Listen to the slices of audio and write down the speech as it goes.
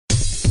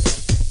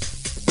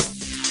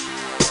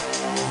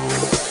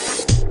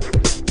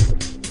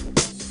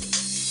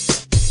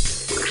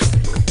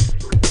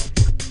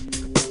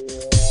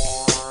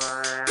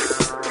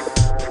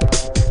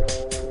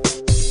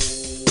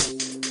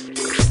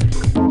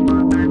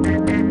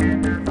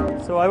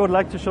I would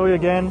like to show you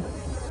again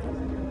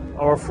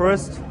our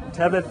first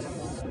tablet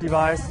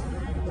device,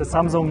 the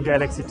Samsung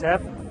Galaxy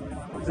Tab.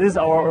 This is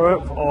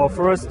our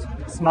first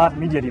smart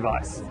media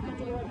device.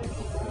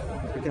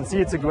 You can see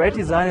it's a great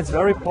design, it's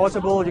very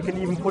portable, you can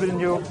even put it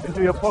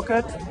into your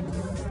pocket,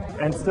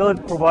 and still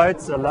it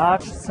provides a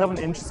large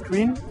 7-inch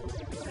screen.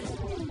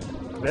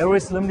 Very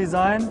slim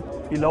design,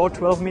 below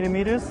 12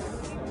 millimeters,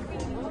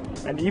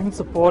 and even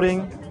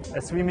supporting a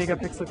 3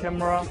 megapixel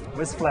camera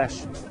with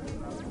flash.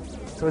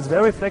 So it's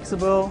very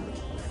flexible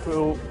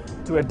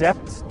to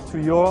adapt to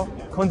your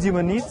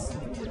consumer needs.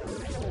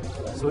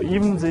 So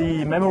even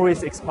the memory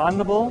is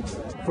expandable.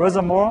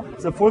 Furthermore,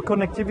 the full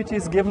connectivity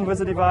is given with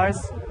the device.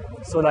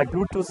 So like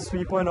Bluetooth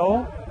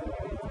 3.0,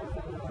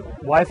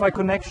 Wi-Fi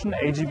connection,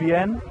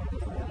 AGBN,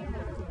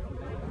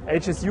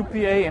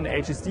 HSUPA and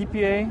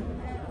HSDPA.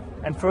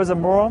 And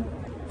furthermore,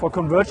 for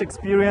converged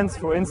experience,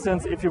 for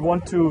instance, if you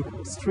want to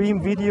stream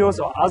videos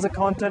or other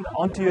content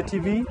onto your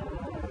TV,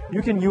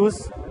 you can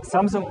use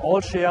Samsung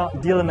All-Share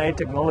DLNA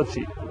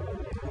technology.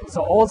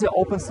 So all the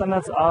open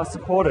standards are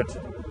supported.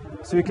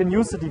 So you can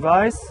use the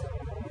device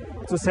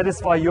to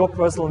satisfy your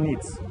personal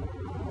needs.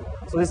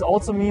 So this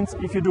also means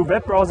if you do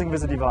web browsing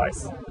with the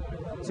device,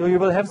 so you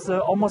will have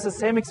almost the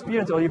same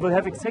experience, or you will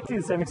have exactly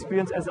the same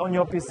experience as on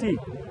your PC.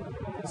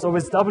 So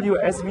with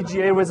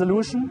WSVGA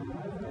resolution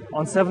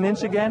on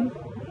 7-inch again,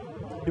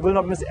 you will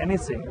not miss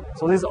anything.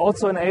 So this is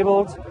also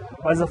enabled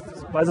by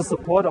the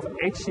support of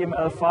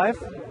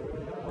HTML5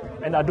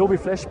 and Adobe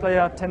Flash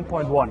Player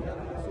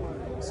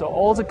 10.1. So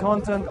all the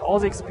content, all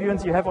the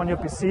experience you have on your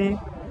PC,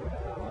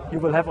 you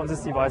will have on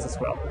this device as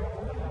well.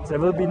 There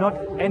will be not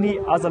any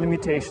other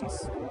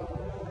limitations.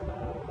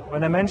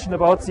 When I mentioned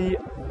about the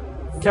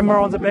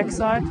camera on the back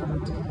side,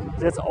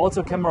 there's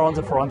also camera on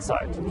the front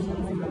side.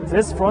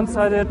 This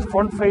front-sided,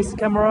 front-faced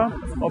camera,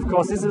 of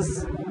course, this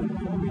is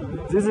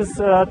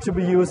to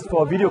be used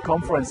for video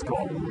conference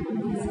call.